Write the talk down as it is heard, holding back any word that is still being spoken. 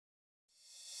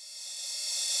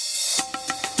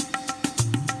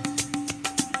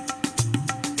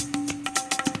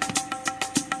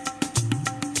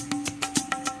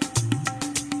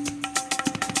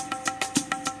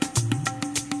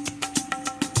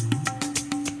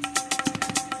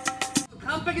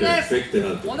perfekte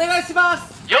Hand.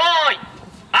 Joi!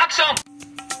 Action!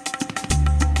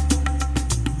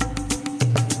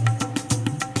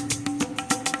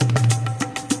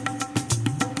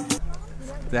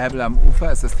 The Hebel am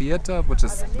Ufer is a theatre which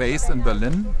is based in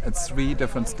Berlin. It's 3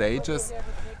 different stages,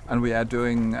 and we are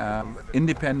doing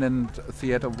independent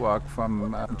theatre work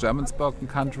from German-spoken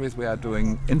countries. We are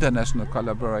doing international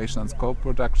collaborations,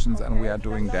 co-productions, and we are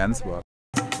doing dance work.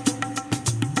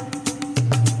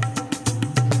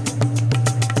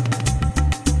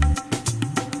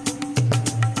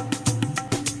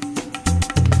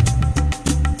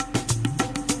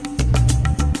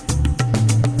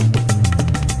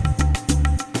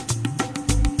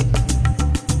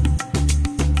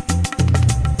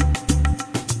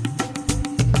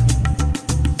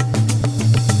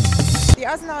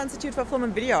 The Institute for Film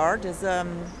and Video Art is a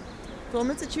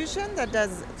film institution that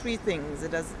does 3 things.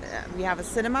 We have a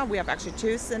cinema, we have actually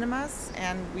 2 cinemas,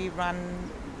 and we run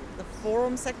the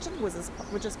forum section,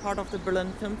 which is part of the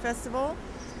Berlin Film Festival.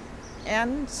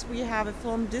 And we have a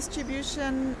film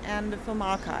distribution and a film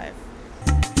archive.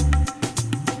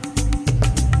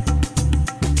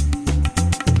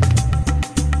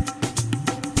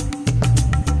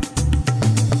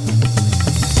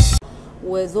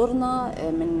 وزرنا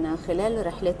من خلال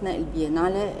رحلتنا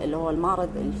البينالة اللي هو المعرض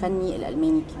الفني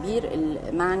الألماني الكبير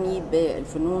المعني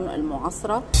بالفنون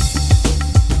المعاصرة.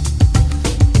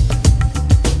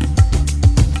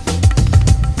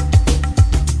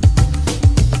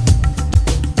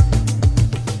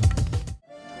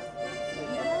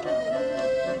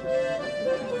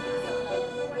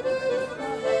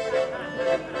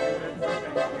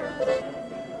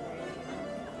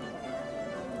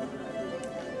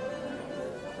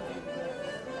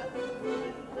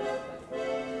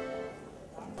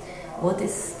 What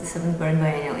is the 7th Berlin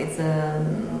Biennial? It's a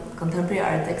contemporary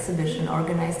art exhibition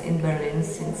organized in Berlin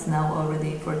since now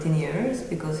already 14 years,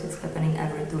 because it's happening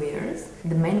every 2 years.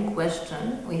 The main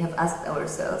question we have asked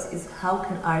ourselves is how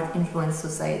can art influence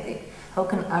society? How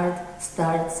can art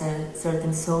start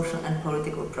certain social and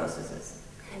political processes?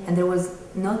 And there was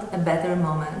not a better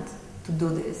moment to do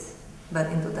this but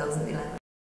in 2011.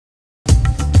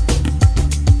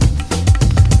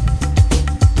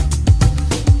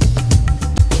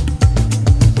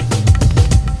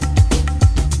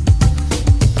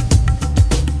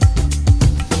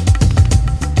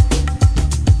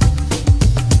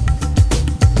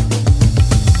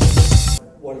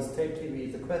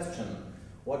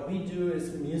 What we do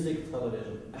is music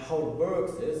television. How it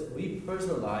works is we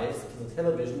personalize the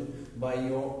television by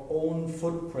your own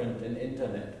footprint in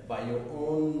internet, by your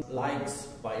own likes,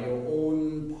 by your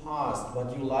own past,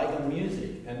 what you like on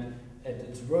music, and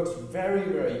it works very,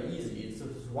 very easy. It's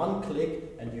just one click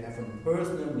and you have a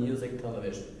personal music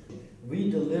television.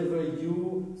 We deliver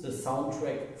you the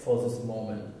soundtrack for this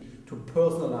moment to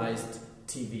personalized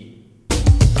TV.